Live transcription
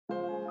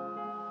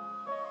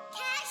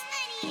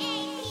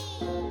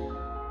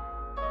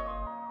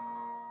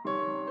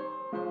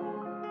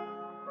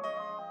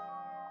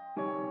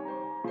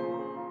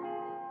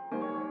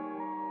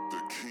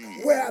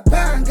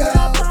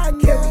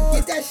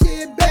that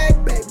shit back,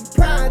 baby,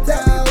 pronto.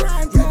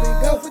 You been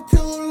gone for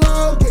too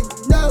long, and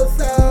you know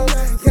so.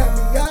 Got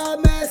me all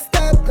messed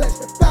up, clutch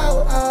the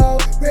photo.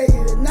 Ready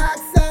to knock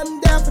something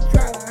down for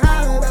trying to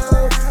holler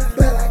though.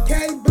 But I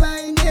can't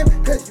blame him,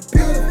 cause you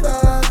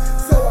beautiful.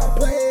 So I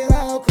play it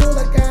all cool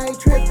like I ain't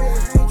tripping.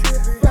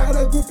 Found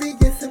a groupie,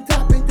 get some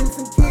topping, do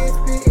some kids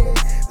spitting.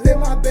 Live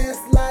my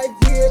best life,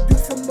 yeah, do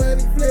some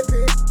money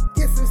flipping.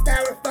 Get some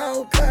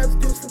styrofoam cups,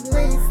 do some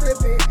lean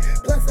slipping.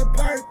 Plus a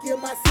perk in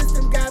my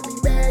system got me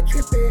mad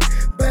tripping.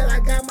 But I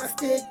got my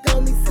stick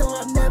on me, so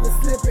I'm never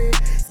slipping.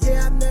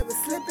 Yeah, I'm never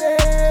slipping.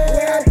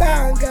 Where I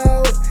bound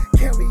go?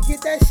 Can we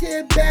get that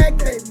shit back,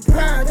 baby?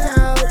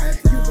 Pronto.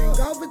 You been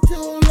gone for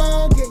too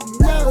long, and you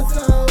know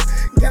so.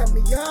 Got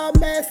me all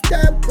messed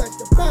up, clutch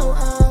the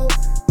photo.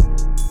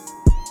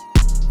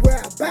 Where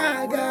I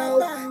bound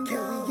go?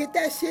 Can we get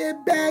that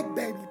shit back,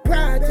 baby?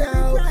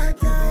 Pronto.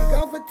 You been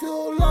gone for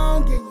too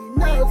long, and you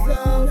know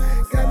so.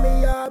 Got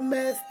me all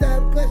messed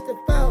up, clutch the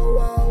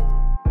photo.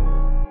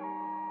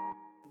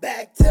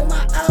 Back to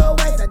my old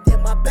ways, I did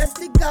my best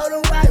to go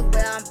the right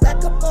way. I'm back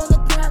up on the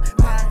ground,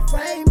 my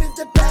frame is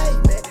the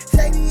pavement.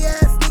 Shady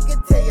ass nigga,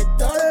 tell your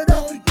daughter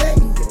don't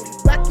date me.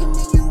 Rockin'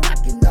 and you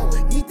rockin', no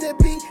need to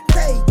be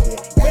faking.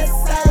 Yes,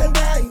 I'm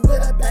right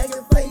with a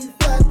bangin' for you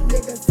fuck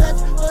niggas. Touch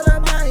what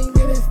I'm mind,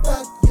 and it's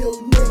fuck you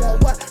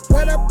nigga. What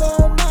run up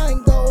on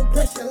mine, gon'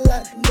 pressure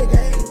luck nigga.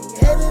 Any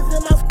haters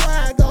in my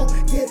squad gon'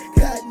 get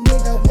cut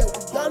nigga. Yeah,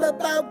 we all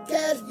about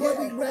cash, yeah,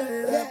 we run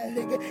it up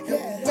nigga.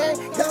 Yeah, we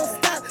ain't gon'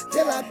 stop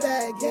till our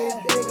bag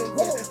get bigger,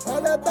 yeah.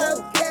 All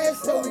about cash,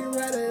 so we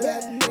run it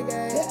up, nigga.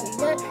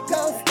 Yeah, ain't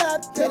gon' stop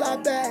till our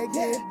bag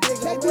get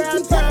bigger. Where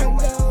I'm trying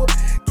to go?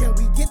 Can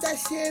we get that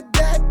shit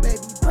back, baby?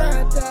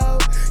 Pronto.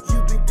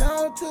 You been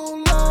gone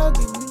too long,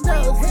 and you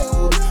know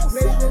so.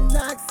 Ready to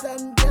knock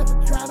something down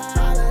for tryna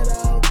holler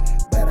though.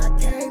 But I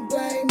can't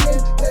blame you,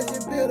 cause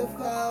you're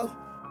beautiful.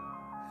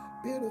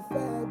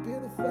 Beautiful,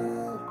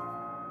 beautiful.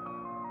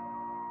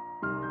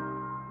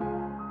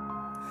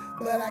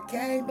 But I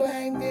can't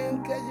blame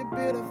them, cause you're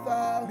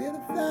beautiful.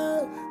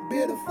 Beautiful,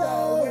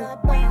 beautiful. Where I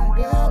bang,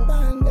 girl,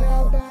 bang,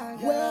 girl, bang,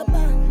 where I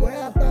bang, where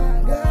I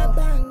bang, girl,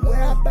 bang,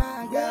 where I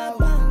bang, girl,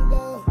 bang,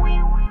 girl.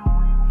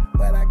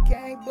 But I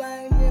can't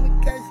blame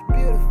them, cause you're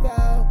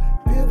beautiful.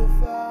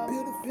 Beautiful,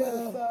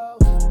 beautiful,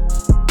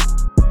 beautiful.